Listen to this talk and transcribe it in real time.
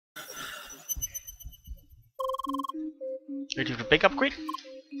Ready for the big upgrade?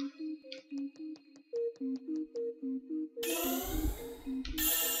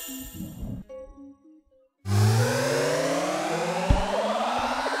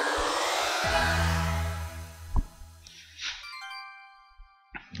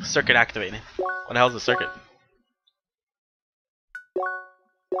 Circuit activated. What the hell is a circuit?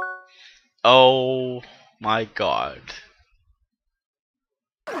 Oh my god.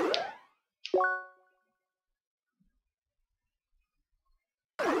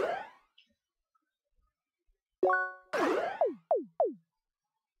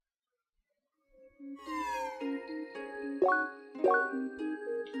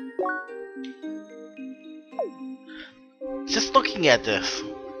 Just looking at this,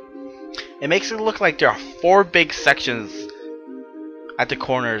 it makes it look like there are 4 big sections at the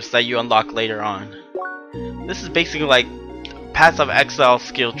corners that you unlock later on. This is basically like Paths of Exile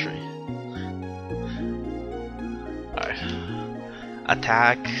skill tree. Alright.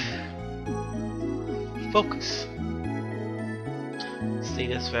 Attack. Focus.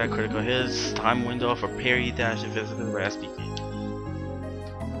 Status effect, critical hits, time window for parry, dash, and physical rest.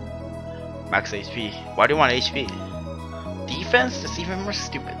 Max HP. Why do you want HP? Defense? That's even more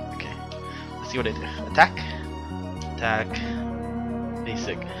stupid. Okay. Let's see what I do. Attack. Attack.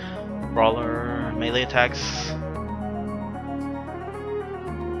 Basic. Brawler. Melee attacks.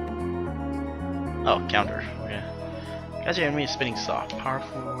 Oh, counter. Okay. Catch your enemy spinning soft.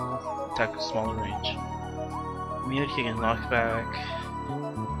 Powerful. Attack with smaller range. Immunity and knockback.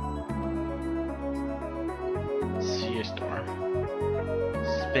 Sphere Storm.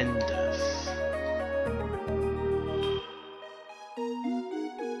 Spin this.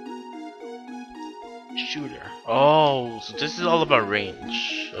 Shooter. Oh, so this is all about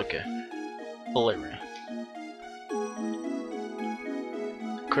range. Okay. Bullet ray.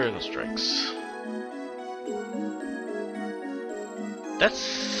 Critical strikes.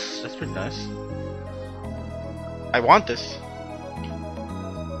 That's pretty nice. I want this.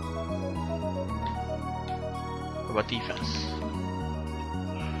 What about defense?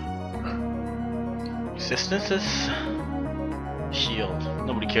 Resistances. Shield.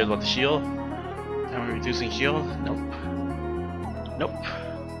 Nobody cares about the shield. Am I reducing shield? Nope. Nope.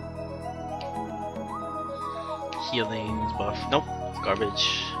 Healing buff. Nope.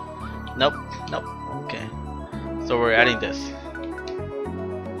 Garbage. Nope. Nope. Okay. So we're adding this.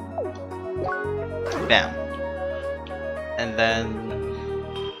 Bam. And then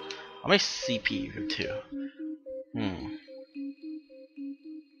how many CP for 2?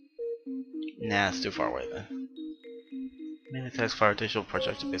 Nah, it's too far away then. Main attacks fire additional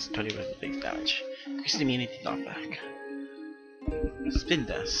projectile based on 20% base damage. Increase the immunity knockback. Spin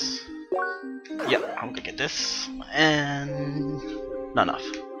this. Yep, I'm gonna get this. And not enough.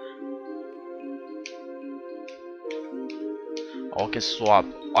 Oh, I can swap.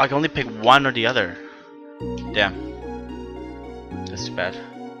 Oh, I can only pick one or the other. Damn. That's too bad.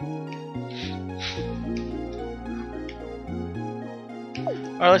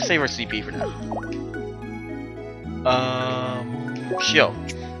 Alright, let's save our CP for now. Shield.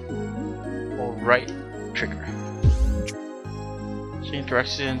 Or right trigger. Change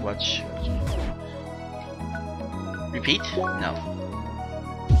direction, watch. Repeat? No.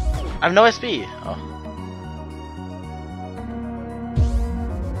 I have no SP! Oh.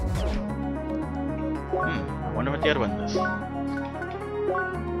 I wonder what the other one does.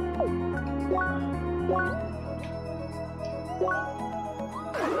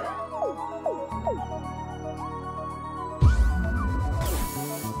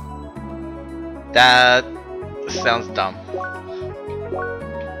 That sounds dumb.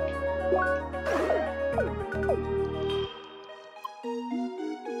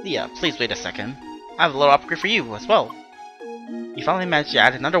 Leah, please wait a second. I have a little upgrade for you as well. You finally managed to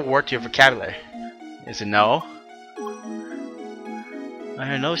add another word to your vocabulary. Is it no? I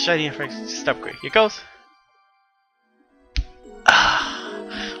have no shiny effects, just upgrade. Here goes.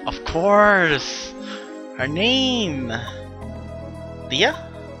 Of course! Her name! Leah?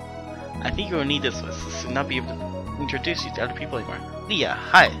 I think you will need this list to not be able to introduce you to other people anymore. Leah,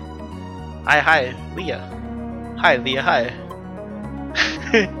 hi. Hi, Leah. Hi, Leah, hi.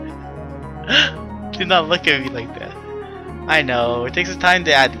 Do not look at me like that. I know, it takes some time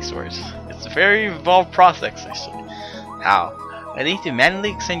to add these words. It's a very involved process, actually. How? I need to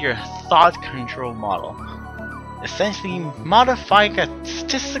manually extend your thought control model. Essentially, modifying a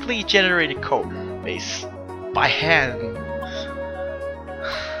statistically generated code base by hand.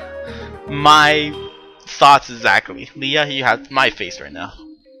 My thoughts exactly. Leah, you have my face right now.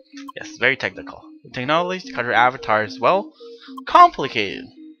 Yes, very technical. The technology to cut her avatar is, well, complicated.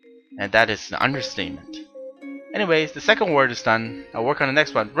 And that is an understatement. Anyways, the second word is done. I'll work on the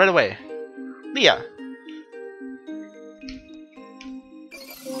next one right away. Leah.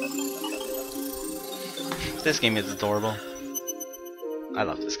 This game is adorable. I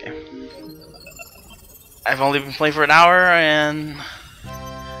love this game. I've only been playing for an hour and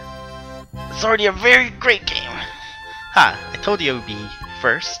it's already a very great game. Ha! I told you it would be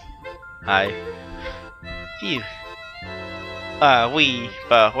first. Hi. Phew.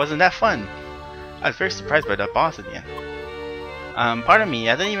 But wasn't that fun? I was very surprised by that boss at the end. Pardon me,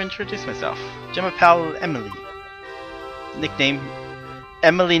 I didn't even introduce myself. I'm my pal Emily. Nickname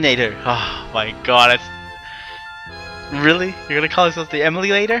Emily Nader. Oh my god, that's... Really? You're gonna call yourself the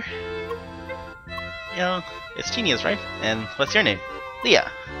Emily later? You know, it's genius, right? And what's your name? Leah.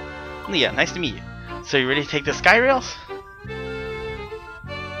 Leah, nice to meet you. So you ready to take the sky rails?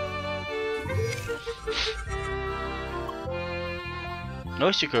 I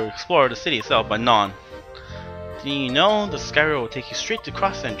wish you could explore the city itself, but none. Do you know the Skyrail will take you straight to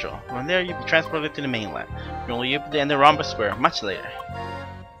Cross Central? From there, you'll be transported to the mainland. You'll be able to enter Harbour Square much later.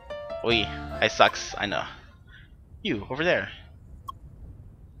 Oi, I sucks, I know. You, over there.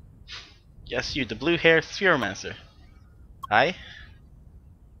 Yes, you, the blue-haired Spheromancer. Hi.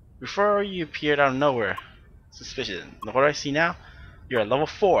 Before you appeared out of nowhere. Suspicious. What do I see now? You're at level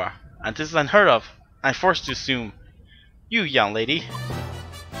 4, and this is unheard of. I'm forced to assume you, young lady,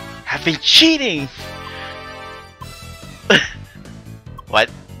 have been cheating!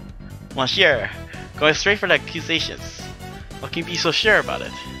 What? Monsieur, going straight for the accusations. How can you be so sure about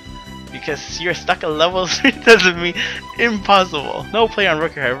it? Because you're stuck at level 3 doesn't mean impossible. No player on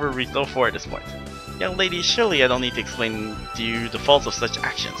record has ever reached level 4 at this point. Young lady, surely I don't need to explain to you the faults of such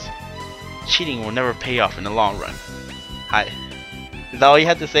actions. Cheating will never pay off in the long run. Hi. Is that all you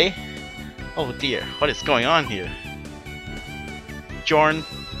had to say? Oh dear, what is going on here? Jorn,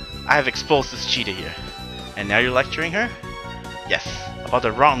 I have exposed this cheater here. And now you're lecturing her? Yes, about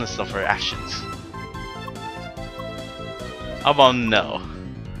the wrongness of her actions. How about no?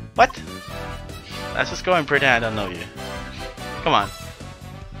 What? Let's just go and pretend I don't know you. Come on.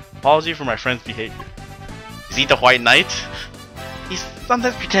 Apology for my friend's behavior. Is he the White Knight? He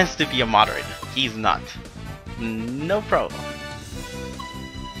sometimes pretends to be a moderator. He's not. No problem.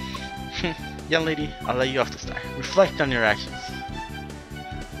 Young lady, I'll let you off this time. Reflect on your actions.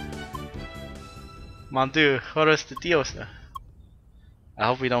 Mon Dieu, what is the deal with you? I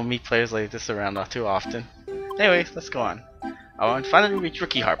hope we don't meet players like this around too often. Anyways, let's go on. I want to finally reach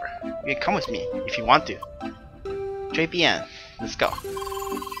Rookie Harbour. You can come with me if you want to. JPN, let's go.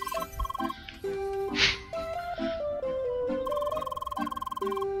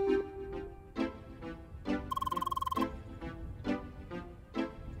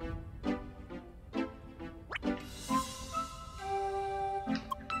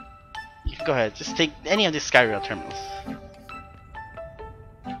 You can go ahead, just take any of the Skyrail terminals.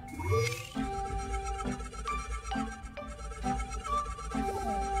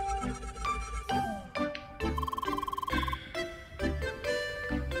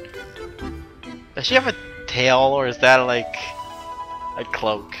 Does she have a tail, or is that like a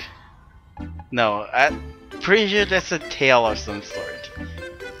cloak? No, I'm pretty sure that's a tail of some sort.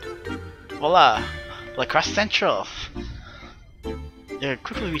 Voila! La Cross Central! Yeah,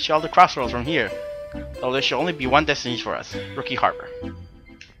 quickly reach all the crossroads from here. Though there should only be one destination for us, Rookie Harbour.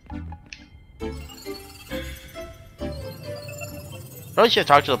 Probably should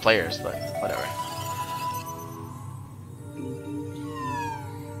talk to the players, but whatever.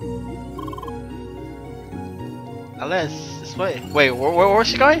 Alice, this way. Wait, where's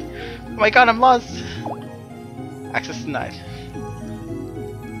she going? Oh my god, I'm lost! Access denied.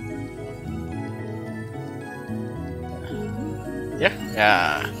 Yeah?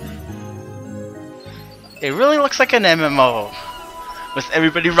 Yeah. It really looks like an MMO. With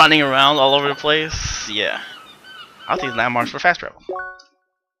everybody running around all over the place. Yeah. I'll take landmarks for fast travel. You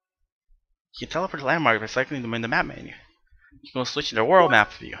can teleport to landmarks by cycling them in the map menu. You can switch to the world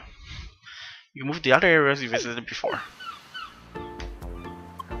map view. You can move to the other areas you visited before.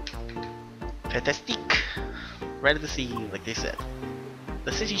 Fantastic! Right at the sea, like they said.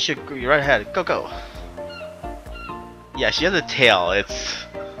 The city should be right ahead. Go, go! Yeah, she has a tail. It's...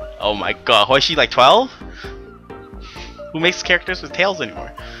 Oh my god, what is she, like 12? Who makes characters with tails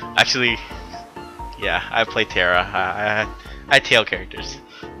anymore? Actually, yeah, I play Terra. I tail characters.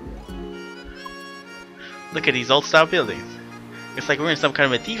 Look at these old style buildings. It's like we're in some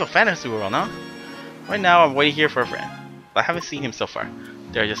kind of medieval fantasy world, huh? Right now, I'm waiting here for a friend, but I haven't seen him so far.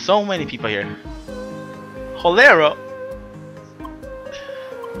 There are just so many people here. Holero!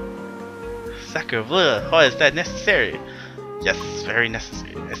 Sacre bleu, how is that necessary? Yes, very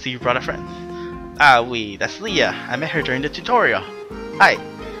necessary. I see you brought a friend. Ah, that's Leah. I met her during the tutorial. Hi.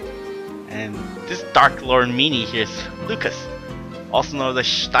 And this Dark Lord meanie here is Lucas, also known as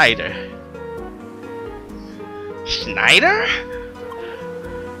Schneider. Schneider?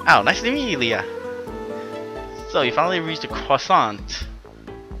 Oh, nice to meet you, Leah. So, you finally reached the croissant.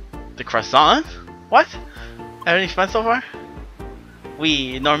 The croissant? What? Have any fun so far?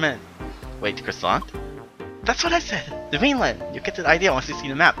 Norman. Wait, the croissant? That's what I said! The mainland! You'll get the idea once you see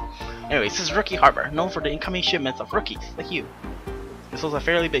the map. Anyways, this is Rookie Harbour, known for the incoming shipments of rookies like you. This was a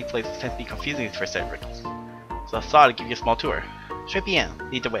fairly big place that tends to be confusing for said rookies. So I thought I'd give you a small tour. Straight bien,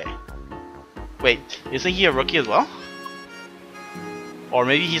 lead the way. Wait, isn't he a rookie as well? Or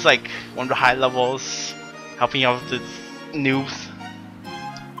maybe he's like one of the high levels, helping out with the noobs.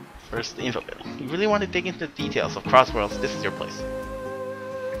 First, the info building. You really want to dig into the details of Crossworlds, this is your place.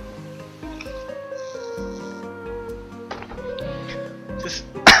 This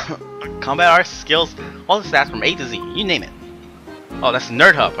combat arts, skills, all the stats from A to Z, you name it. Oh, that's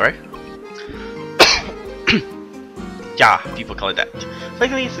Nerd Hub, right? Yeah, people call it that.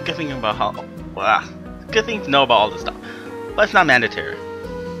 Luckily, it's a good thing about how, good thing to know about all this stuff, but it's not mandatory.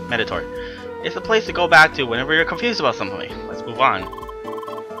 It's a place to go back to whenever you're confused about something. Let's move on.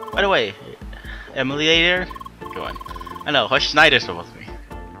 By the way, Emulator, go on. I know, what's Schneider supposed to be?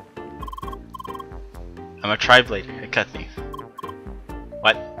 I'm a tri-blader, a cut thief.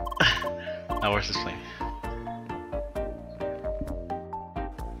 What? Now where's this plane?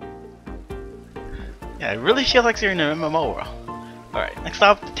 Yeah, it really feels like you're in an MMO world. Alright, next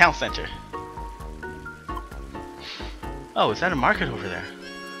stop, the town center. Oh, is that a market over there?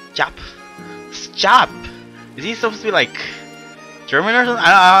 Jap. Jap! Is he supposed to be like German or something?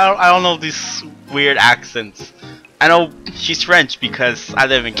 I don't know these weird accents. I know she's French because I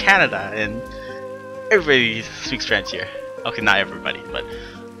live in Canada and everybody speaks French here. Okay, not everybody, but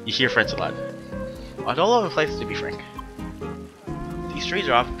you hear French a lot. All over the place, to be frank. These trades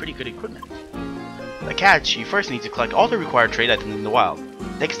are often pretty good equipment. The catch, you first need to collect all the required trade items in the wild.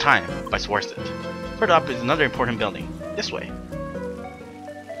 It takes time, but it's worth it. Further up is another important building. This way.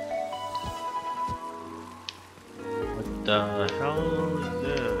 What the hell is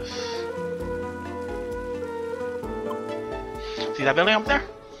this? See that building up there?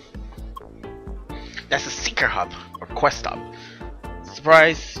 That's a Seeker Hub, or Quest Hub.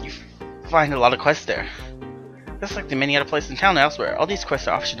 Surprise, you find a lot of quests there. Just like the many other places in town and elsewhere, all these quests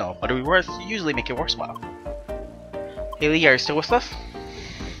are optional, but the rewards usually make it worthwhile. Hey Lee, are you still with us?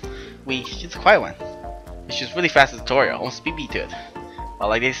 She's a quiet one. She's really fast at the tutorial, almost beat me to it. Well,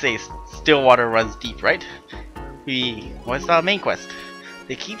 like they say, still water runs deep, right? What's our main quest?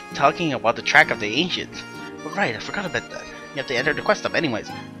 They keep talking about the track of the ancients. But right, I forgot about that. You have to enter the quest hub anyways.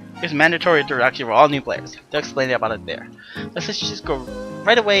 There's mandatory introduction for all new players. They'll explain about it there. Let's just go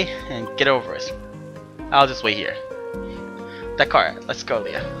right away and get over it. I'll just wait here. That car, let's go,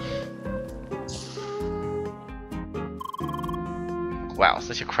 Leah. Wow,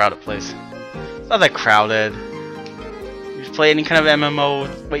 such a crowded place. It's not that crowded. You play any kind of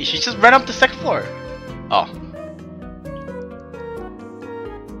MMO. Wait, she just ran up the second floor. Oh.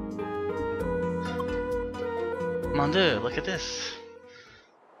 Mon Dieu, look at this.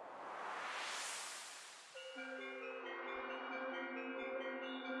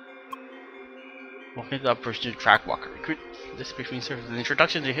 Welcome to the Operation Track Walker. Recruit this briefing serves as an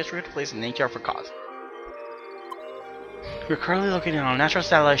introduction to the history of the place and nature of a cause. We're currently located on natural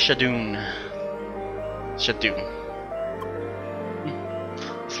satellite Shadoon.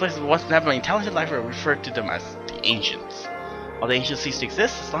 This place was once an intelligent life referred to them as the Ancients. While the Ancients ceased to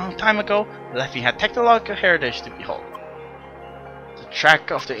exist a long time ago, the Lefty had technological heritage to behold. The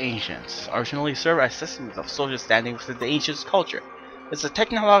Track of the Ancients originally served as systems of social standing within the Ancients' culture. It's a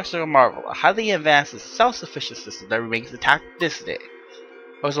technological marvel, a highly advanced and self-sufficient system that remains intact this day.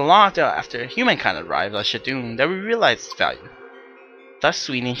 It was a long time after humankind arrived on Shadoon that we realized its value. Thus,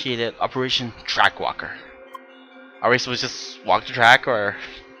 we initiated Operation Track Walker. Are we supposed to just walk the track, or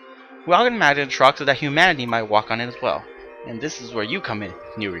we all can imagine a truck so that humanity might walk on it as well? And this is where you come in,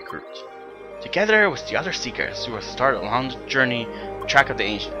 new recruit. Together with the other seekers, you will start along the journey, the Track of the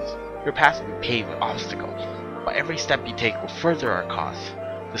Ancients. Your path will be paved with obstacles, but every step you take will further our cause,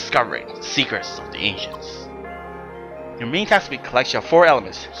 discovering the secrets of the Ancients. Your main task will be collection of 4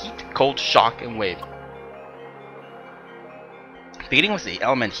 elements: heat, cold, shock, and wave. Beginning with the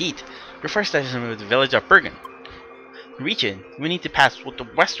element heat, your first step is to move to the village of Bergen. To reach it, we need to pass through the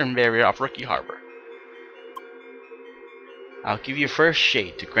western barrier of Rookie Harbour. I'll give you first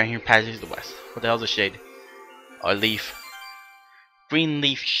shade to grant your passage to the west. What the hell's a shade? A leaf. Green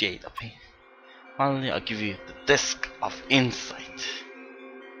leaf shade. Okay. Finally, I'll give you the Disc of Insight.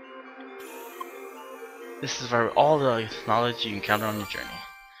 This is for all the knowledge you encounter on your journey.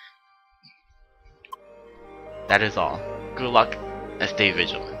 That is all. Good luck and stay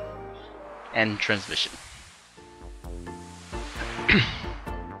vigilant. End transmission.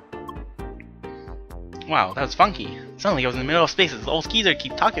 Wow, that was funky. Suddenly I was in the middle of space. This old skeezer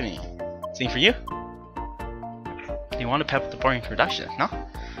keep talking to me. Same for you? You want to pep up the boring introduction, no?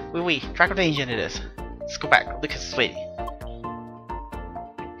 Wait, track of the engine it is. Let's go back. Lucas is waiting.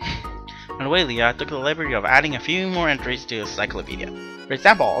 On the way, Leah, I took the liberty of adding a few more entries to the encyclopedia. For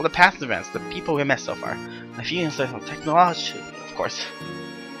example, all the past events, the people we met so far, a few insights on technology, of course.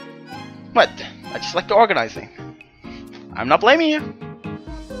 But I just like the organizing. I'm not blaming you.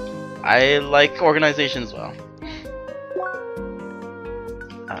 I like organization as well.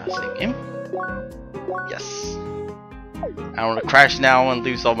 Save game. Yes. I don't want to crash now and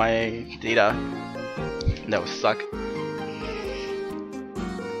lose all my data. That would suck.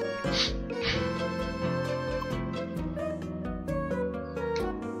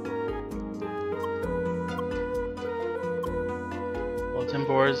 Bulletin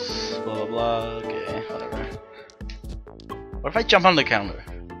boards, blah blah blah. Okay, whatever. What if I jump on the counter?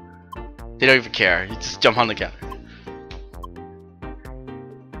 They don't even care. You just jump on the counter.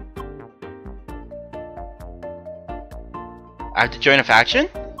 I have to join a faction?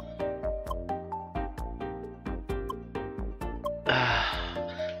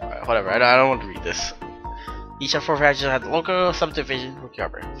 Alright, whatever. I don't want to read this. Each of 4 factions had the local subdivision, Rookie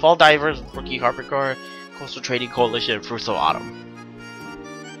Harbor. Fall Divers, Rookie Harbor Corps, Coastal Trading Coalition, and Fruits of Autumn.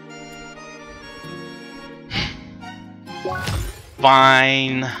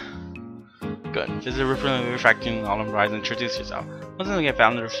 Fine. Good. Visit the refracting Autumn Rise and introduce yourself. Once you get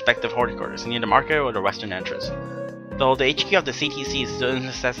found in the respective headquarters, near the market or the western entrance. Though the HQ of the CTC is still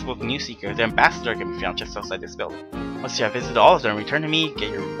inaccessible to new seekers, the ambassador can be found just outside this building. Once you have visited all of them, return to me,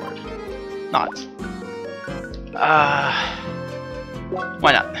 get your reward. Not.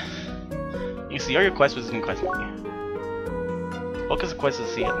 Why not? You can see all your quests within the quest menu. Focus the quest to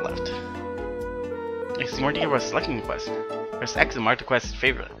see on the left. You can see more detail about selecting the quest. Press X and mark the quest as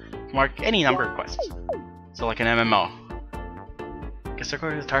favorite. Mark any number of quests. So like an MMO. Get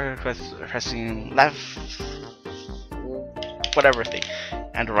circle the target quest pressing left, whatever thing,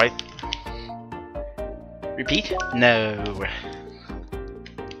 and right. Repeat? No.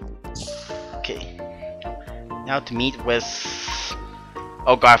 Okay. Now to meet with,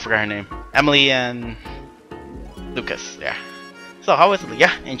 oh god, I forgot her name. Emily and Lucas. Yeah. So how was it,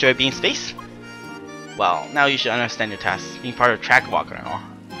 Leah? Enjoy being in space? Well, now you should understand your tasks, being part of Track Walker and all.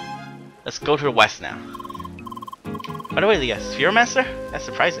 Let's go to the west now. By the way, Leah, Sphere Master? That's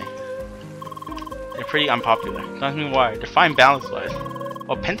surprising. They're pretty unpopular. Don't know why. They're fine balance wise.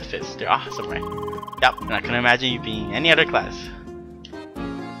 Well, Pentafist, they're awesome, right? Yep, and I couldn't imagine you being any other class.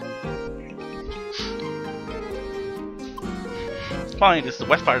 Finally, this is the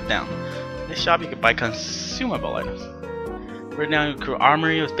west part of town. In this shop you can buy consumable items. We're now in crew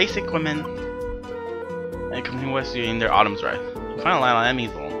armory with basic equipment. And coming west you in their Autumn's Ride. You find a lot of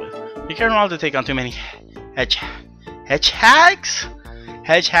enemies along with. You can't allow to take on too many hedgehags?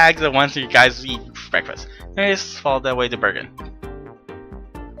 Hedgehags are ones that you guys eat for breakfast. Anyways, follow that way to Bergen.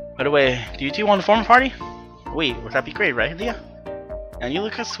 By the way, do you two want to form a party? Wait, would that be great, right, Leah? And you,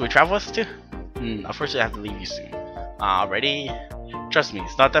 Lucas, will you travel with us too? Unfortunately I have to leave you soon. Alrighty. Trust me,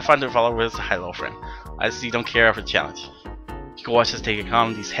 it's not that fun to follow with a high-level friend. I see you don't care for the challenge. You can watch us take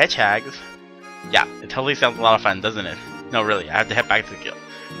on these hedgehags. Yeah, it totally sounds a lot of fun, doesn't it? No, really, I have to head back to the guild.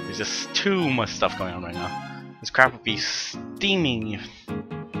 There's just too much stuff going on right now. This crab would be steaming if...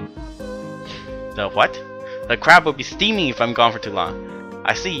 The what? The crab would be steaming if I'm gone for too long.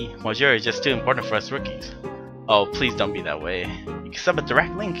 I see, Monsieur is just too important for us rookies. Oh, please don't be that way. You can sub a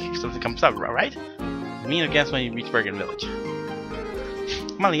direct link if something comes up, right? Meet against when you reach Bergen Village.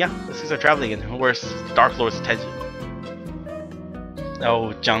 Come on, Leah, let's start traveling and where's Dark Lord's attention?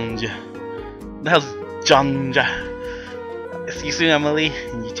 Oh, Zhangja. That was Zhangja. See you soon, Emily.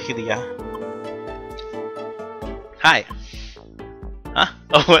 And you too, Leah. Hi. Huh?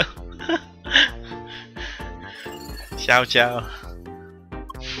 Oh well. Ciao, ciao.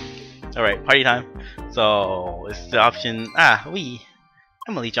 Alright, party time. So, it's the option. Oui.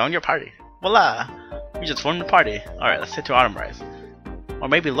 Emily joined your party. Voila! We just formed the party. Alright, let's head to Autumn Rise. Or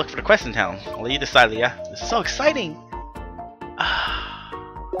maybe look for the quest in town. I'll let you decide, Leah. This is so exciting!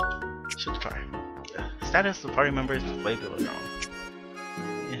 Should try. Status of party members is way below wrong.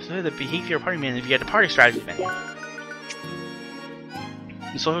 So the behavior of party menu if you get the party strategy menu.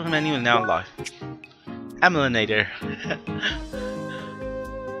 The social menu is now unlocked. Emilinator.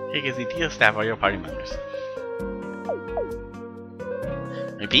 Here gives the deal staff all your party members.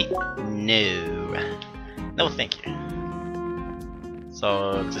 Repeat? No. No, thank you.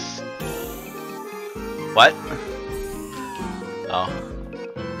 So just what? Oh.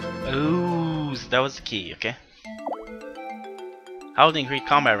 Ooh, so that was the key. Okay. How to increase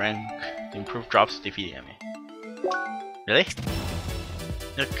combat rank to improve drops to defeat the enemy? Really?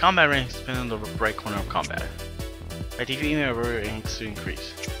 The combat rank is dependent on the right corner of combat. By defeating the ranks to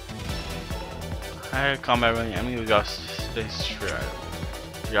increase. Higher combat rank, enemy will got space shroud.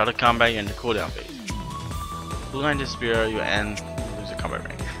 You're out of combat, you're in the cooldown phase. Blue line disappear, you end, you lose a combat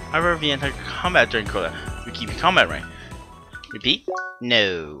rank. However, if you enter combat during cooldown, you keep your combat rank. Repeat?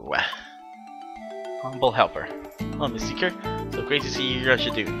 No. Humble helper. Hello, Miss Seeker. So great to see you here. I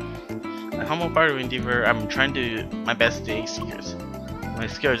should do. My humble part of endeavor, I'm trying to do my best to aid seekers. My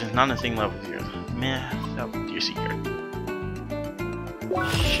skill is not the same level as yours. May I help your seeker?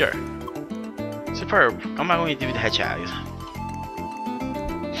 Sure. Superb. Come back when you do the headshot.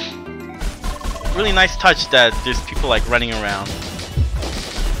 Really nice touch that there's people like running around.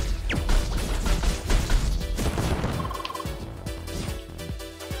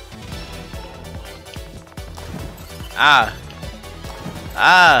 Ah.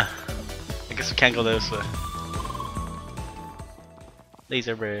 I guess we can't go this way.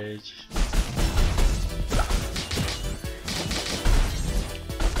 Laser bridge.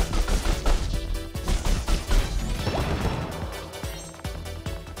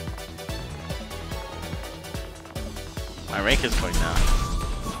 My rank is going down.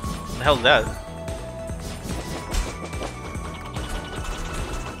 What the hell is that?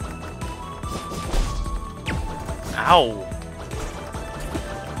 Ow!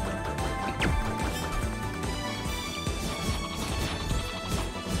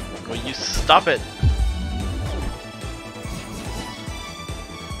 Will you stop it?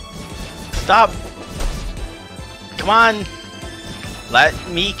 Stop! Come on! Let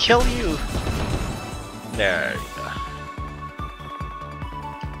me kill you! There you go.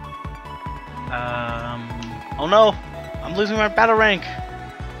 Oh no! I'm losing my battle rank!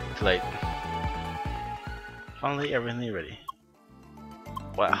 Too late. Finally, everything ready.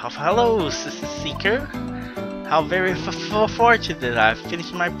 Well, hello, Sister Seeker. How very fortunate that I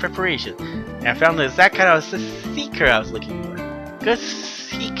finished my preparation and I found the exact kind of seeker I was looking for. Good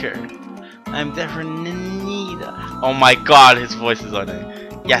seeker. I'm definitely in need. Oh my God, his voice is on it.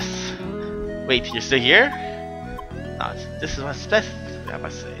 Yes. Wait, you're still here? No, this is what's best, I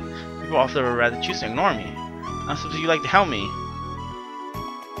must say. People also rather choose to ignore me. I'm supposed you'd like to help me.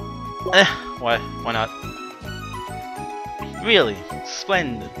 Why not? Really?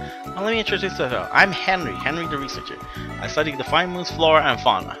 Splendid. Now let me introduce myself. I'm Henry the researcher. I study the fine moon's flora and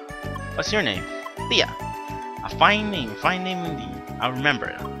fauna. What's your name? Thea. A fine name indeed. I'll remember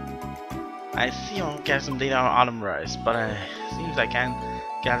it. I see you want to gather some data on autumn rise, but it seems I can't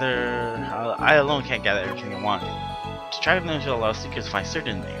gather. I alone can't gather everything I want. To try to allow seekers to find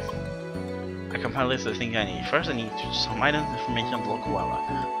certain things. I compile a list of the things I need. First, I need some items information on the local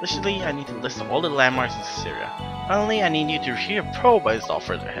wildlife. Additionally, I need a list of all the landmarks in this area. Finally, I need you to hear a probe I install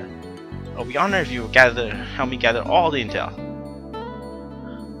further ahead. I'll be honored if you help me gather all the intel.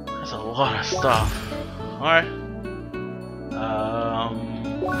 That's a lot of stuff. Alright.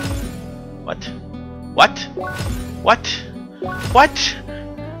 What? What? What? What?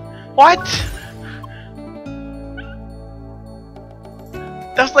 What?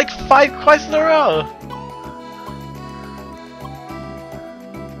 That's like 5 quests in a row!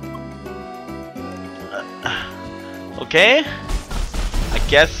 Okay, I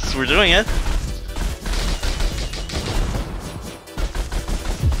guess we're doing it.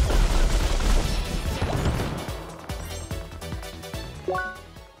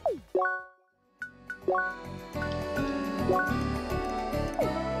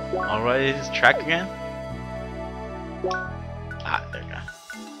 Alright, this track again. Ah, there we go.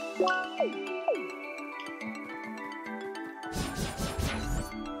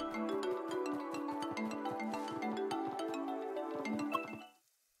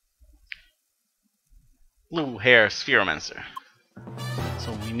 Blue hair spheromancer.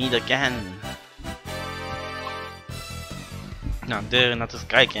 So we meet again. No, dude, not this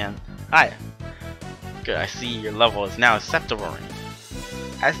guy again. Hi. Good, I see your level is now acceptable range.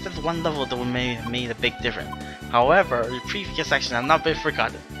 I stepped one level that made a big difference. However, your previous actions have not been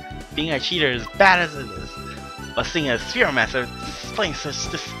forgotten. Being a cheater is bad as it is, but seeing a spheromancer displaying such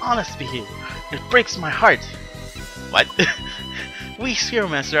dishonest behavior, it breaks my heart. What? We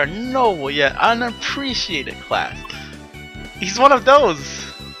spheromancer are noble yet unappreciated class. He's one of those.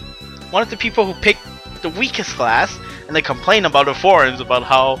 One of the people who picked the weakest class and they complain about the forums about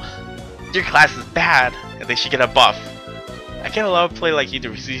how your class is bad and they should get a buff. I can't allow a play like you to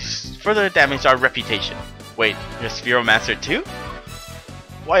receive further damage our reputation. Wait, you're a Spheromancer too?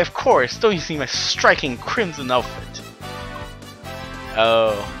 Why, of course, don't you see my striking crimson outfit?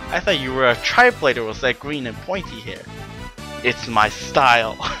 Oh, I thought you were a tri-blader with that green and pointy hair. It's my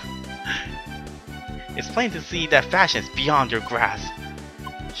style. It's plain to see that fashion is beyond your grasp.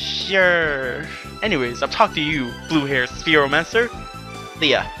 Sure. Anyways, I'll talk to you, blue-haired Spheromancer.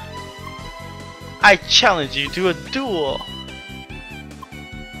 Leah, I challenge you to a duel.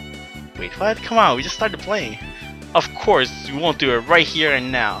 Wait, what? Come on, we just started playing. Of course, we won't do it right here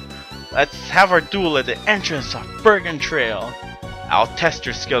and now. Let's have our duel at the entrance of Bergen Trail. I'll test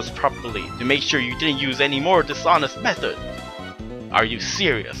your skills properly to make sure you didn't use any more dishonest method. Are you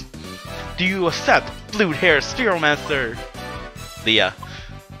serious? Do you accept, blue-haired Spheromancer? Leah.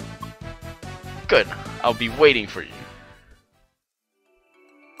 Good, I'll be waiting for you.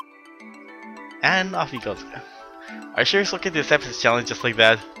 And off he goes again. Are you sure he's looking at this episode's challenge just like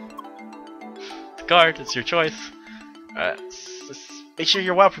that? Guard, it's your choice. Just make sure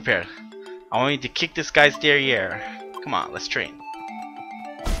you're well prepared. I want you to kick this guy's derriere. Come on, let's train.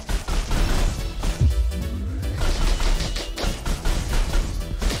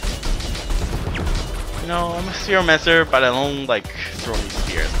 You know, I'm a Spheromancer, but I don't like throwing these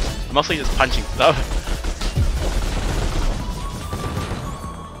spears. I'm mostly just punching stuff.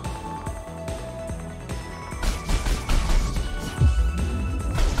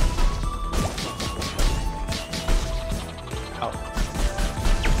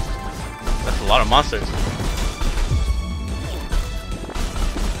 A lot of monsters.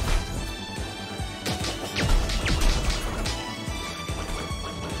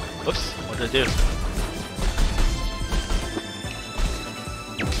 Oops, what did I do?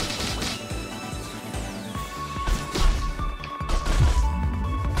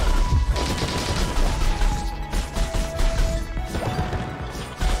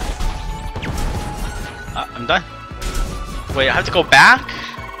 I'm done. Wait, I have to go back?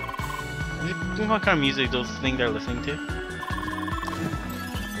 What kind of music those things they're listening to?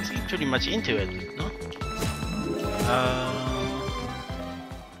 They seem pretty much into it, no?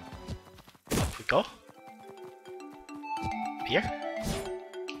 Up we go. Up here?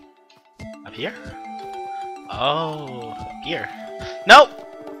 Up here? Oh, up here. Nope!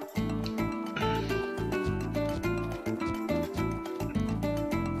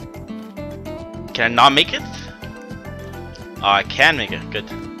 Can I not make it? Oh, I can make it.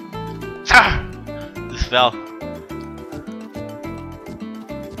 Good. Ah! This fell.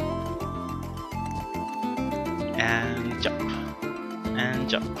 And jump. And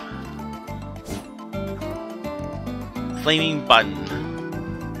jump. Flaming button.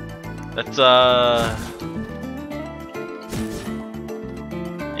 That's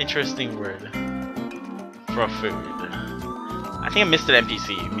interesting word for food. I think I missed an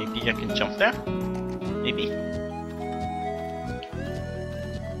NPC. Maybe I can jump there? Maybe?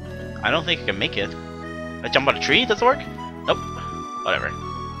 I don't think I can make it. I jump on a tree? Does it work? Nope. Whatever.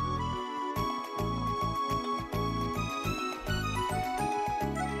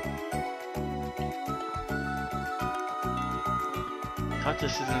 I thought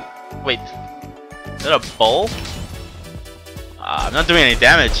this isn't... Wait. Is that a bowl? I'm not doing any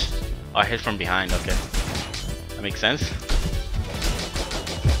damage. Oh, I hit from behind. Okay. That makes sense.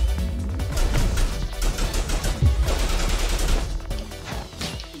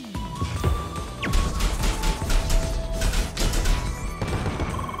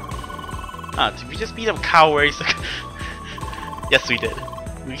 Did we just beat up cow where he's like... Yes, we did.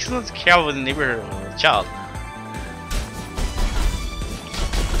 We killed the cow in the neighborhood of a child.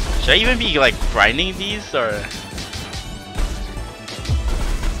 Should I even be like grinding these or?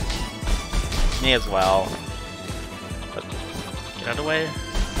 May as well. But get out of the way.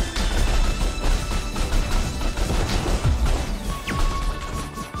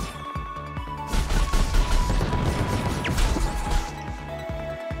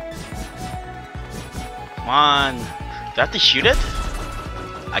 Come on. Do I have to shoot it?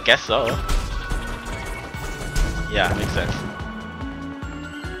 I guess so. Yeah, makes sense.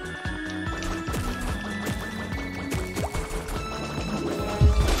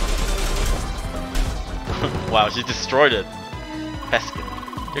 Wow, she destroyed it. Peskin.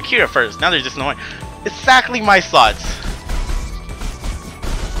 They're cute at first, now they're just annoying. Exactly my thoughts.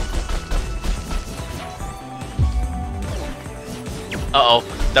 Uh-oh.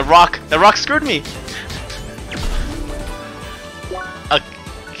 The rock screwed me!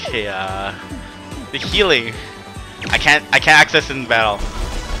 Okay, the healing. I can't access in battle.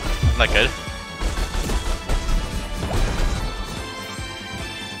 Not good.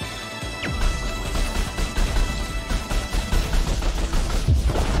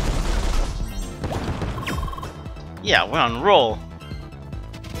 Yeah, we're on a roll.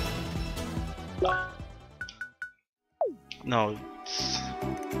 No.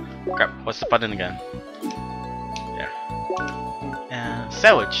 Crap, what's the button again? There. And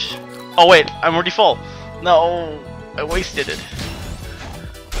sandwich. Oh wait, I'm already full. No, I wasted it.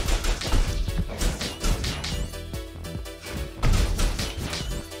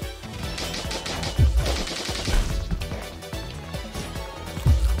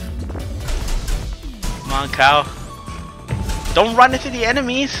 Come on, cow. Don't run into the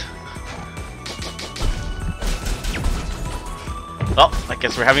enemies. Oh, I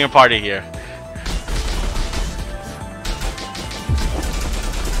guess we're having a party here.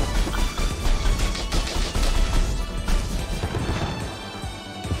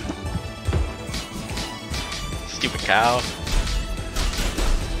 Stupid cow.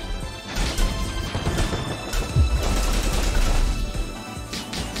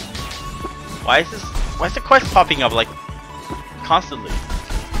 Why is the quest popping up like constantly?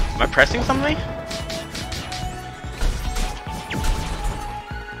 Am I pressing something?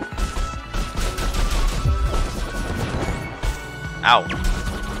 Ow.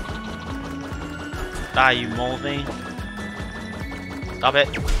 Die, you mole thing. Stop it.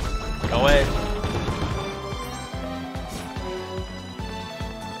 Go away.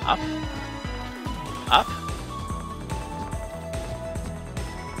 Up. Up.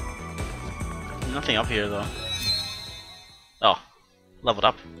 Nothing up here though. Oh. Leveled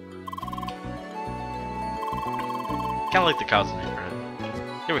up. Kinda like the cows in the neighborhood.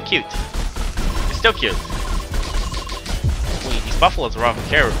 They were cute. They're still cute. Wait, these buffaloes are off the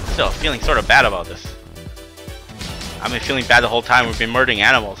care. Still feeling sort of bad about this. I've been feeling bad the whole time we've been murdering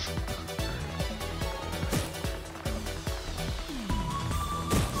animals.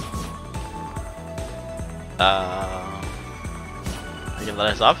 I can let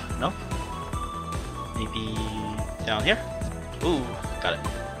us up? No? Maybe down here? Ooh, got it.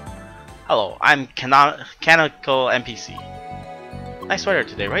 Hello, I'm Canonical NPC. Nice weather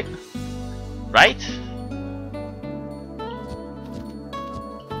today, right? Right?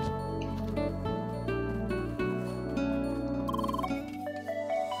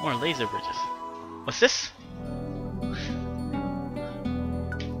 More laser bridges. What's this?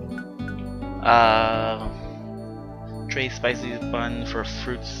 Trade spicy bun for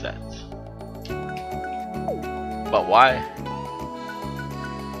fruit set. But why?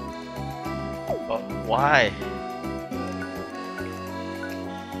 But why?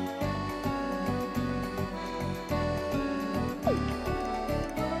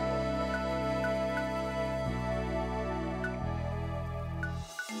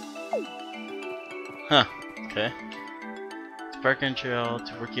 Huh, okay. Sparkin Trail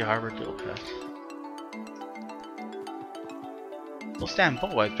to Rookie Harbour dual path. Well, stand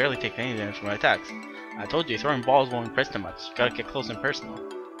bull, I barely take any damage from my attacks. I told you, throwing balls won't impress them much. You gotta get close and personal.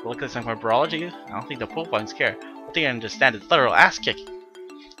 But look at this my virology, I don't think the pool buttons care. I think I understand it's literal ass kicking.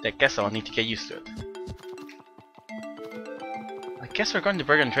 I guess I'll need to get used to it. I guess we're going to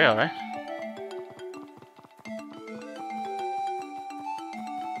Bergen Trail, right?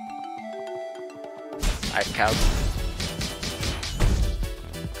 Alright, cows.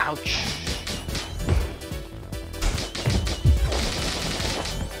 Ouch.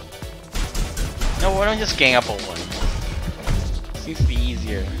 No, why don't just gang up on one? Seems to be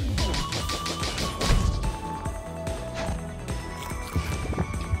easier.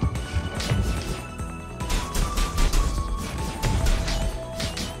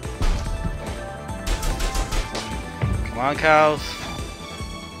 Come on, cows.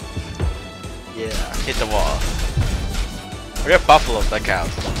 Yeah, hit the wall. We're buffaloes, not cows.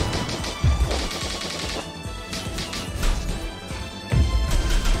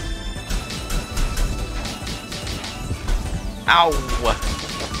 Ow!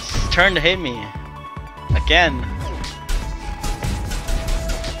 It's turned to hit me. Again.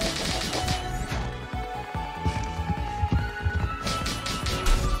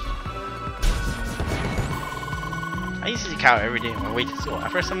 I used to see cow every day on my way to school.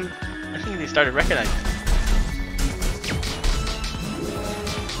 At first, I think they started recognizing me.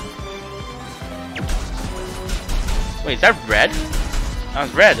 Wait, is that red? That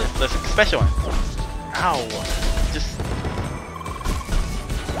was red. That's a special one. Ow. Just...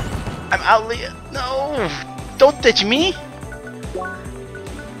 I'm out late. No! Don't ditch me!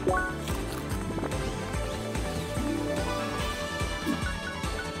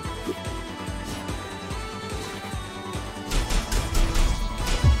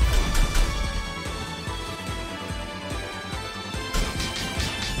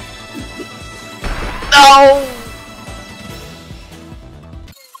 No!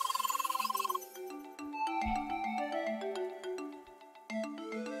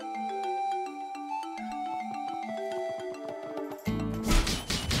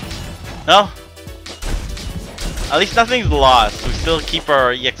 Well, at least nothing's lost. We still keep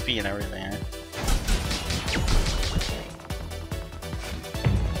our EXP and everything.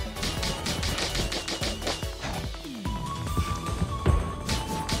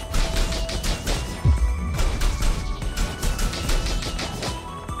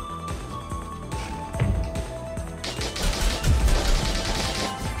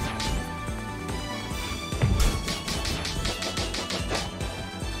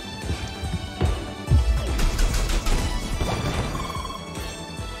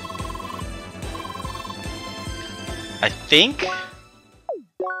 I think.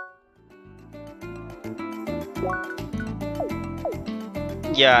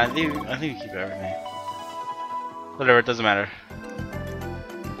 Yeah, I think we keep everything. Whatever, it doesn't matter.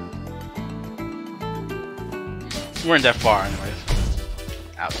 We weren't that far anyways.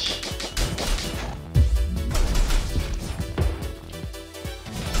 Ouch.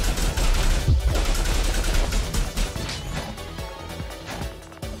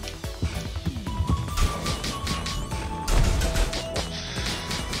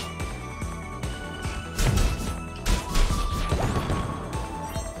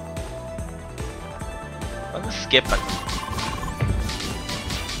 Let's skip it.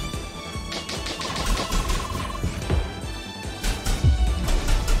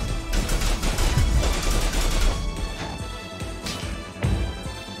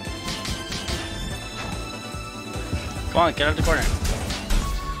 Come on, get out of the corner.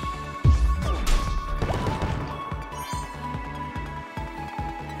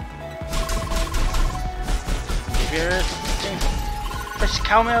 Here's fresh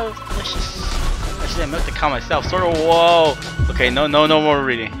cow milk, delicious. Actually, I milked the cow myself. Sort of. Whoa. Okay, no more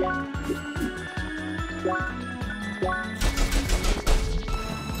reading.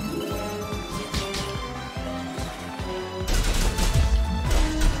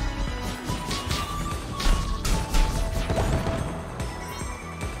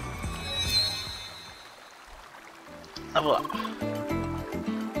 Level up.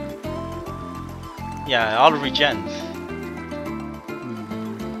 Yeah, all the regens.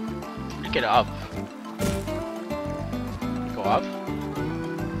 Get up. Go up?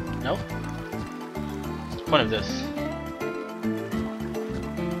 No? What's the point of this?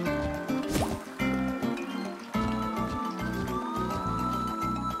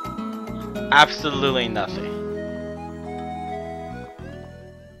 Absolutely nothing.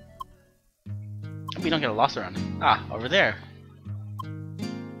 We don't get a loss around. Ah, over there.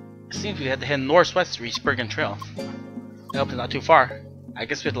 It seems we had to head northwest to reach Bergen Trail. I hope it's not too far. I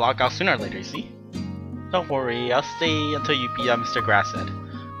guess we have to log out sooner or later, you see? Don't worry, I'll stay until you beat up Mr. Grasshead.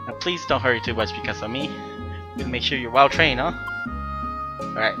 Now please don't hurry too much because of me. We'll make sure you're well trained, huh?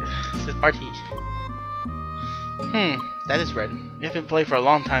 Alright, this is party. That is red. You haven't played for a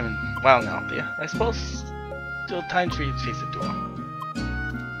long time and while now, Leah. I suppose still time for you to face the duel.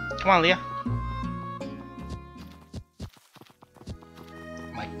 Come on, Leah.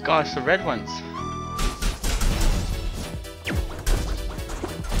 My gosh, the red ones.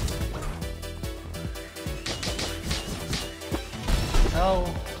 No.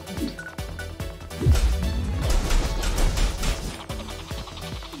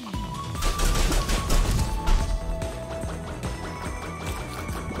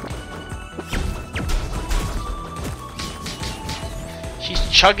 She's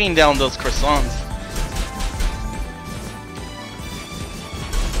chugging down those croissants.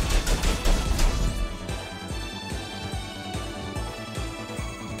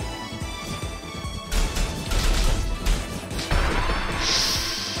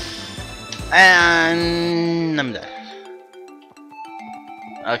 And I'm dead.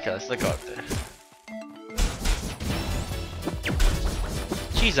 Okay, let's go up there.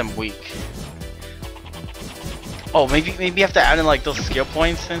 Jeez, I'm weak. Oh, maybe you have to add in like those skill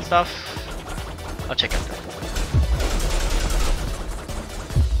points and stuff. I'll check out that.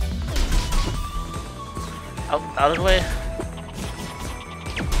 Out of the way.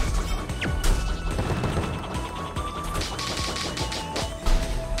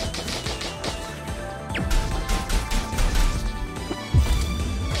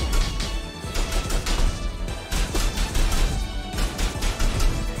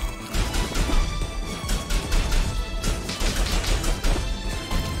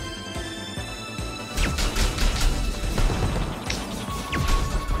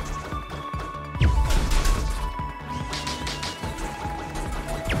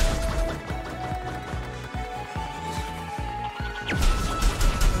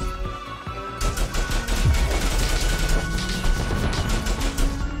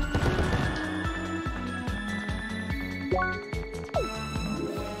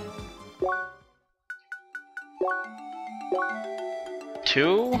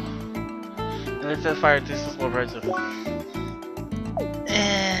 2. And let's set fire to this little birds of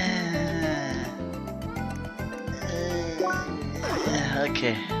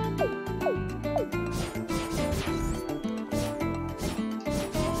okay.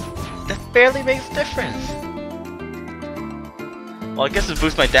 That barely makes a difference. Well, I guess it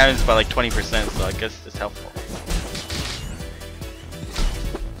boosts my damage by like 20%, so I guess it's helpful.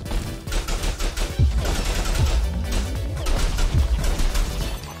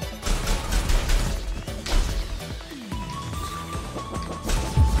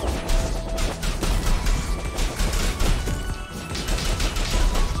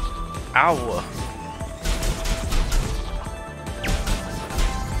 Ow!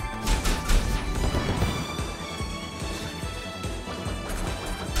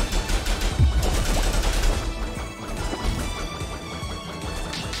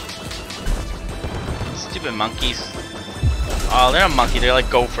 Stupid monkeys. Oh, they're not monkey, they're like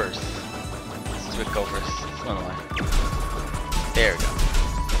gophers. Stupid gophers. That's one line. There we go.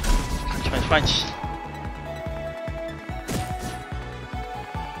 Punch, punch, punch.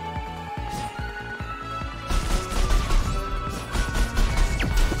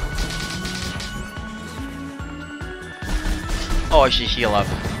 Oh, I should heal up.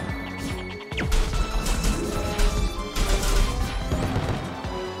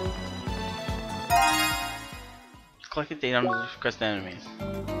 Collect the data on the request enemies.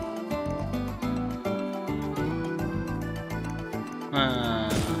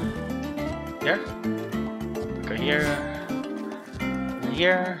 Here? Go here. And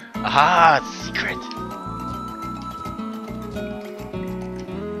here. Aha! It's a secret!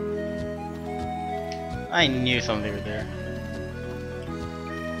 I knew something was there.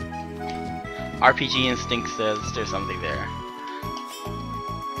 RPG instinct says there's something there.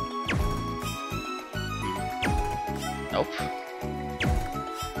 Nope.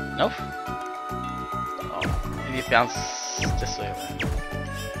 Nope. Oh, maybe it bounced this way.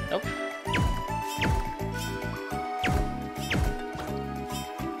 Nope.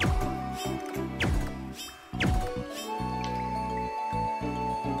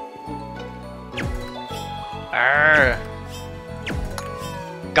 Arrgh.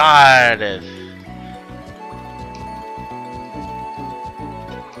 Got it.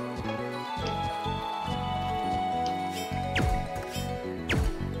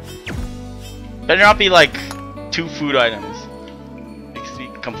 Better not be like 2 food items. Makes me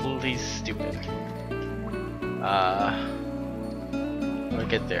completely stupid. How do I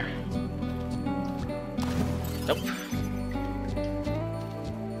get there? Nope.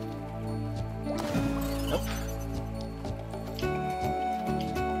 Nope.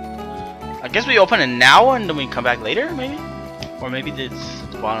 I guess we open it now and then we come back later, maybe? Or maybe it's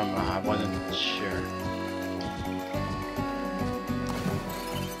the bottom, I wasn't sure.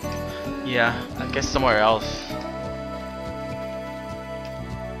 Yeah, I guess somewhere else.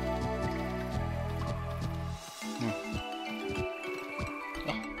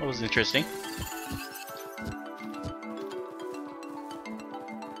 Oh, that was interesting.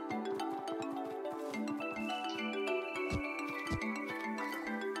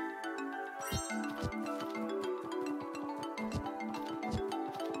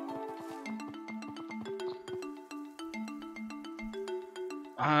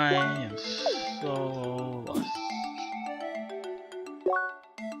 I am so lost.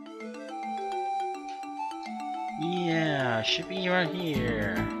 Yeah, should be around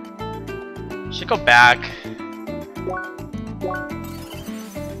here. Should go back.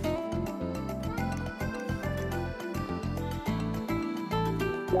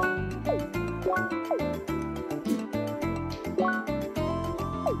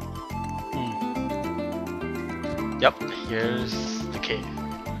 Yep, here's the cave.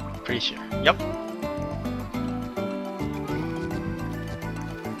 Pretty sure. Yep.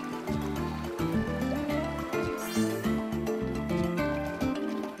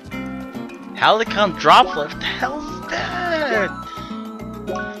 Helicon droplet? What the hell's that?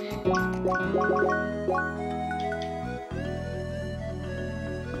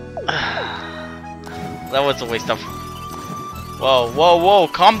 That was a waste of. Whoa, whoa, whoa!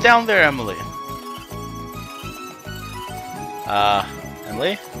 Calm down there, Emily.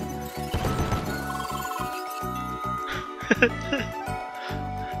 Emily?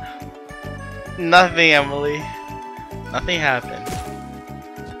 Nothing, Emily. Nothing happened.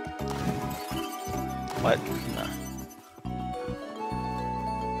 What? No.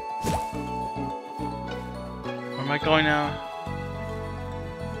 Where am I going now?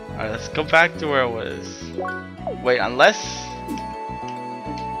 Alright, let's go back to where it was. Wait, unless...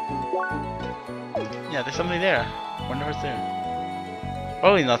 Yeah, there's something there. Wonder what's there.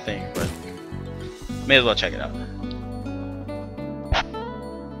 Probably nothing, but may as well check it out.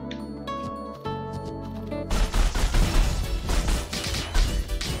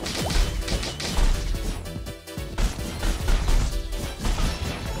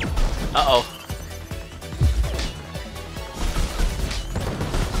 Uh-oh.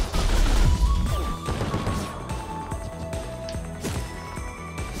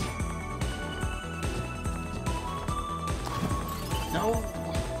 No.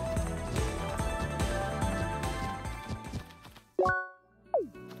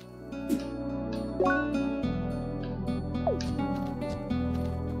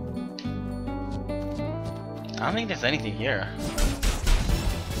 I don't think there's anything here.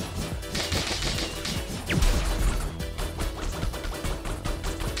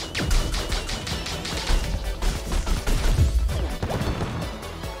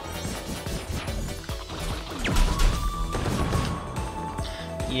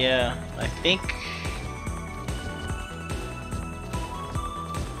 Yeah, I think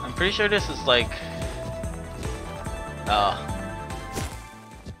I'm pretty sure this is like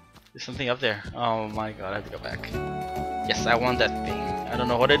there's something up there. Oh my god, I have to go back. Yes, I want that thing. I don't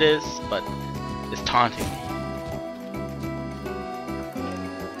know what it is, but it's taunting me.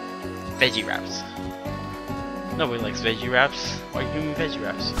 Veggie wraps. Nobody likes veggie wraps. Why are you giving me veggie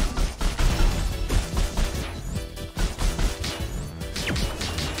wraps?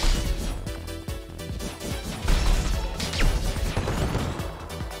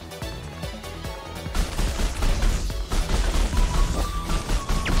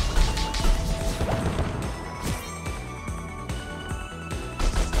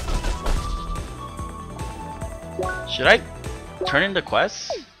 Should I turn in the quests?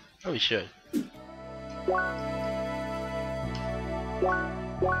 Probably should.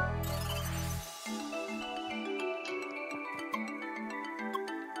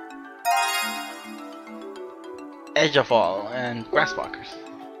 Edge of all and grasswalkers.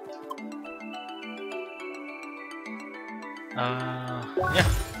 Yeah.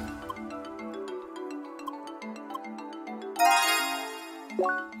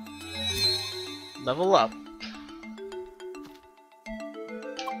 Level up.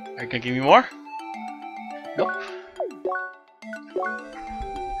 Are you gonna give me more? Nope.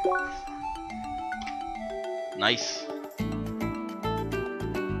 Nice.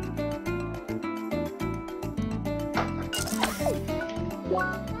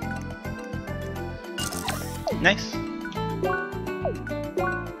 Nice.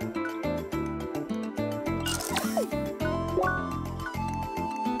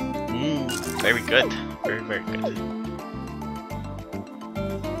 Very good. Very, very good.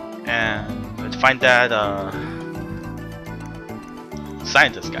 And let's find that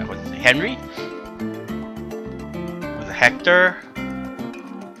scientist guy. What's his name? Henry? Was it Hector?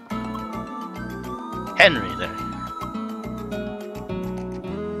 Henry there.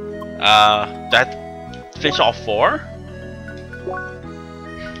 That finished all four?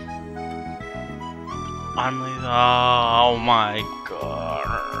 Oh my god.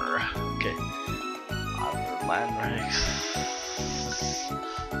 Okay. Landmarks.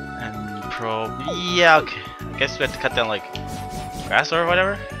 And probably, yeah, okay. I guess we have to cut down like grass or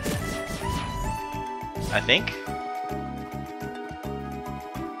whatever. I think.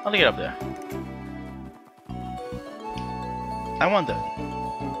 How to get up there? I want that.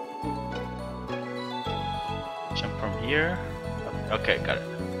 Jump from here. Okay, got it.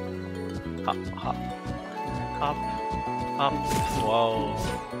 Hop, hop, hop, hop. Whoa.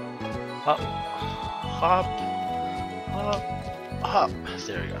 Hop, hop, hop, hop.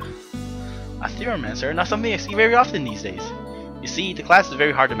 There we go. A theoremancer, not something I see very often these days. You see, the class is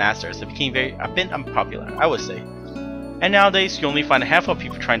very hard to master, so it became a bit unpopular, I would say. And nowadays, you only find a handful of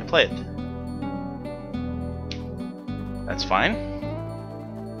people trying to play it. That's fine.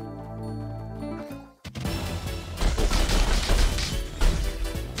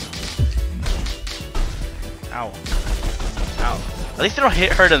 Ow. Ow. At least they don't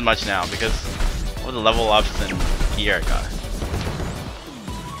hurt as much now because of the level ups and gear I got.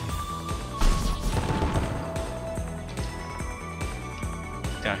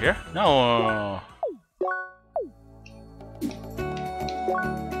 Down here? No.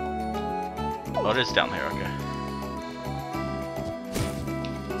 Oh, it is down here, okay.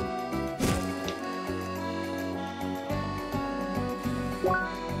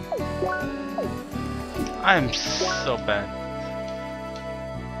 I'm so bad.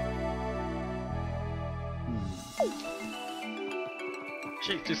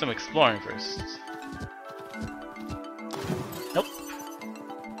 Should do some exploring first. Nope.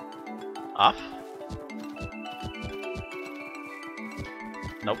 Off.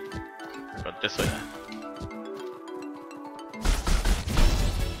 Nope. I'll go this way then.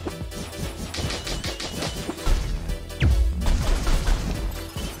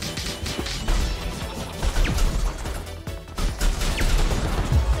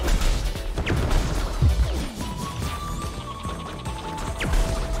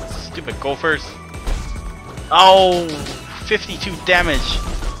 Stupid gophers. Oh, 52 damage.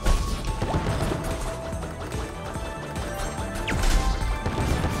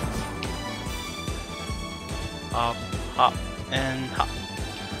 Hop, hop, and hop.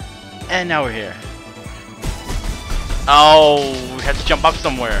 And now we're here. Oh, we had to jump up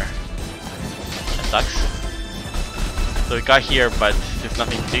somewhere. That sucks. So we got here, but there's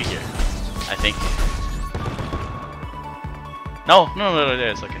nothing to do here, I think. No,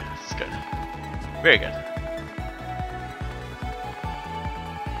 it's okay. It's good. Very good.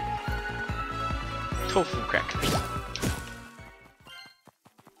 Tofu crackers.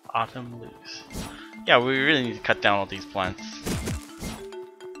 Autumn leaves. Yeah, we really need to cut down all these plants.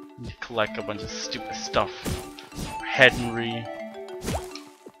 Need to collect a bunch of stupid stuff. Henry.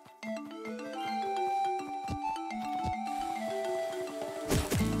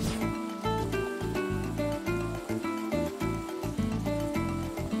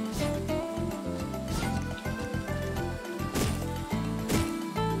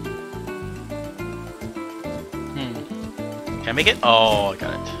 Can I make it? Oh, I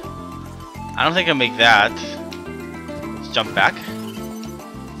got it. I don't think I can make that. Let's jump back.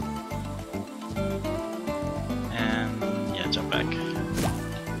 And yeah, jump back.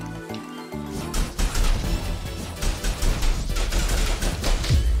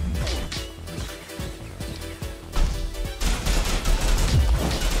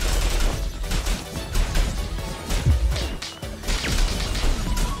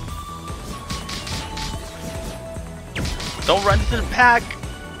 Don't run into the pack.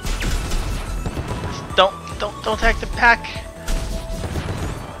 Don't attack the pack.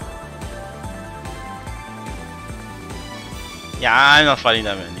 Yeah, I'm not fighting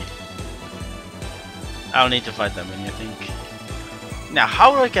that many. I don't need to fight that many, I think. Now,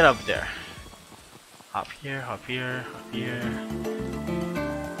 how do I get up there? Hop here, hop here, hop here.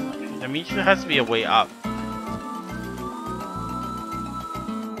 There means there has to be a way up.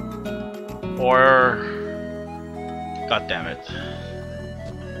 Or... God damn it.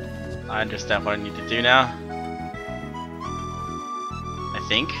 I understand what I need to do now. I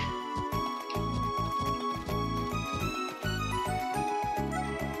think.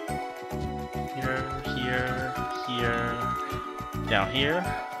 Here, down here,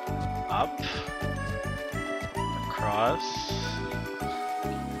 up, across,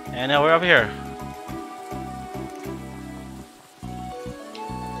 and now we're up here.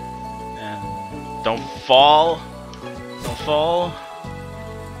 And don't fall. Don't fall.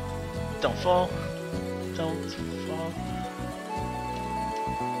 Don't fall. Don't fall.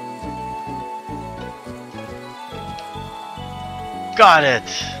 Got it!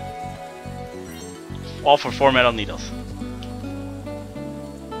 All for 4 metal needles.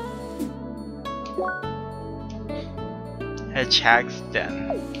 Hedgehog's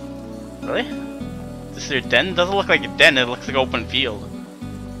den. Really? This is your den? Doesn't look like a den, it looks like an open field.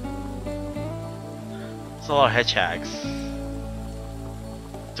 It's a lot of hedgehogs.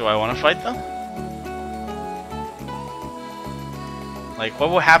 Do I want to fight them? Like, what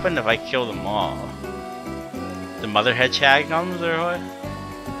will happen if I kill them all? The mother hedgehog comes or what?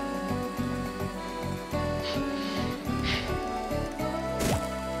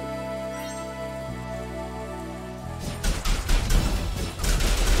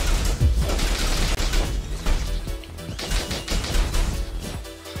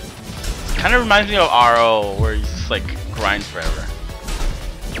 Kind of reminds me of RO, where you just like grind forever.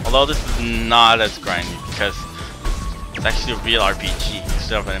 Although this is not as grindy because it's actually a real RPG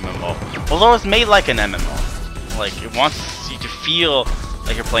instead of an MMO. Although it's made like an MMO, like it wants you to feel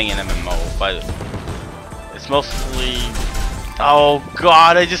like you're playing an MMO, but it's mostly. Oh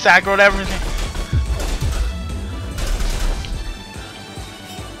God! I just aggroed everything.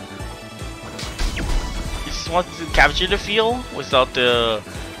 It just wants to capture the feel without the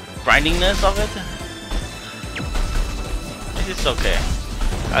grindingness of it. It's okay.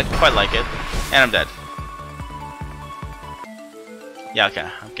 I quite like it. And I'm dead. Yeah, okay.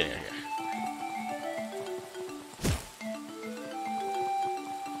 I'm getting out of here.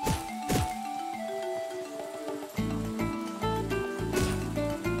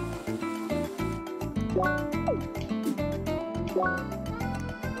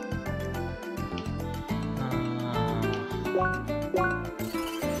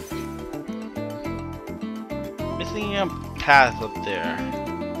 Missing a path up there.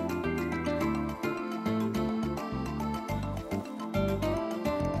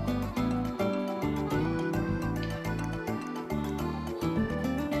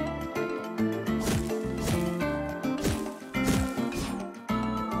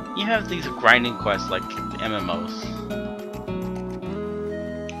 You have these grinding quests like the MMOs.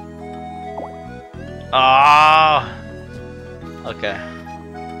 Ah, okay.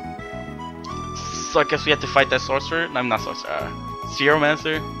 So I guess we have to fight that sorcerer. No, I'm not sorcerer.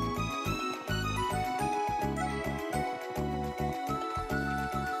 Zeromancer.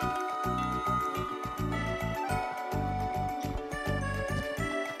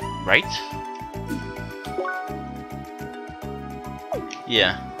 Right?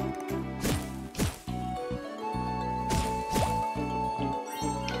 Yeah.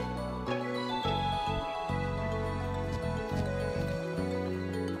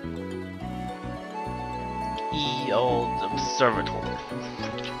 Old observatory.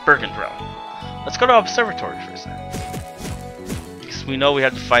 Bergentrail. Let's go to observatory first then. Because we know we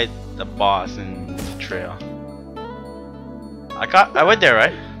have to fight the boss in the trail. I went there,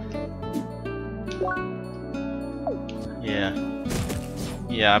 right? Yeah.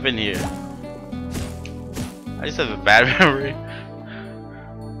 Yeah, I've been here. I just have a bad memory.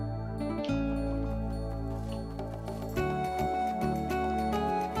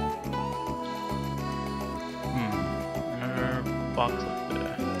 Box up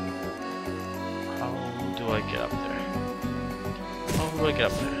there. How do I get up there? How do I get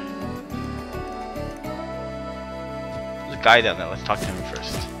up there? There's a guy down there. Let's talk to him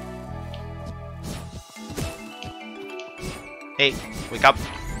first. Hey, wake up!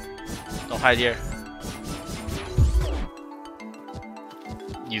 Don't hide here.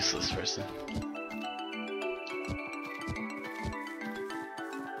 Useless person.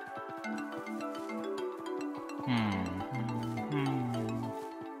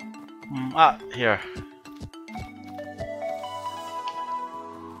 Ah, here.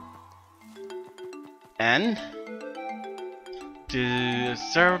 And to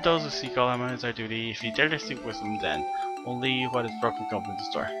serve those who seek all ammo is our duty. If you dare to seek wisdom, then only what is broken comes in the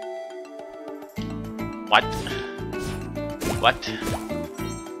store. What? What?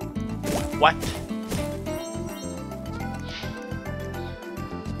 What?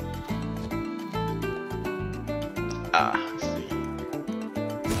 Let's see.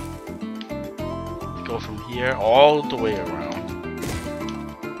 Go from here all the way around.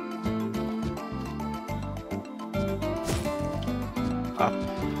 Up.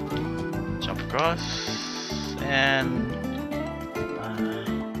 Jump across. And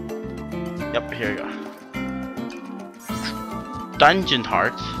yep, here we go. Dungeon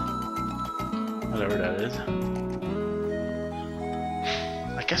heart, whatever that is.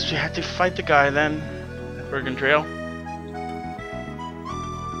 I guess we had to fight the guy then at Bergen Trail.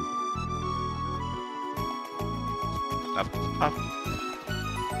 Up, up.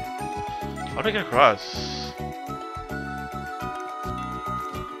 How do I get across?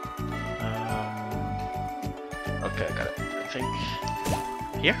 Okay, I got it. I think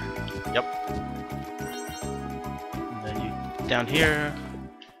here? Yep. And then you down here,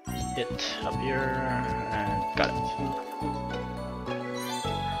 hit up here, and got it.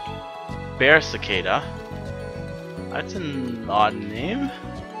 Bear cicada. That's an odd name.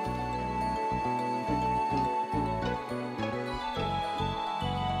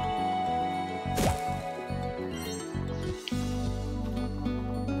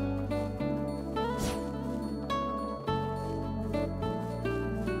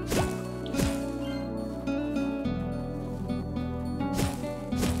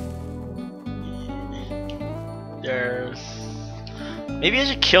 There's... Maybe I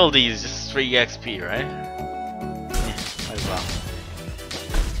should kill these just for EXP, right? Yeah, might as well.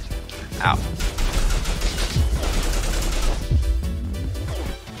 Ow.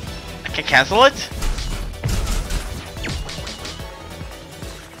 I can cancel it?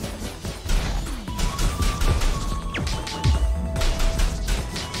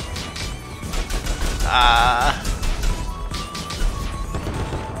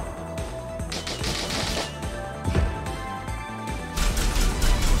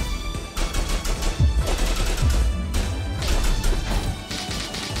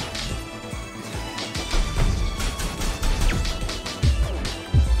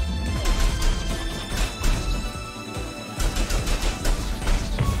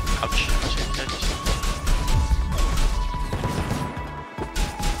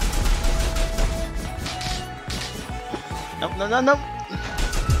 Nope, no, no, no.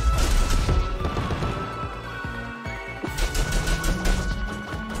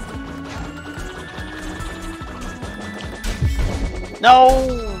 No!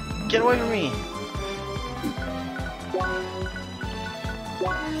 Get away from me!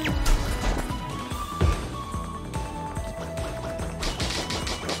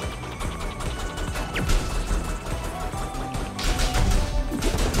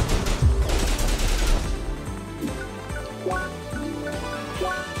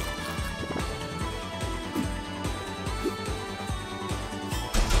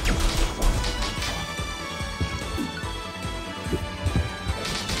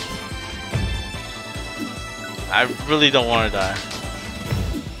 I really don't want to die.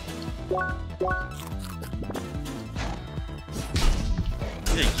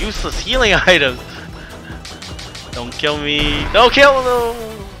 These are useless healing items. Don't kill me. Don't kill them.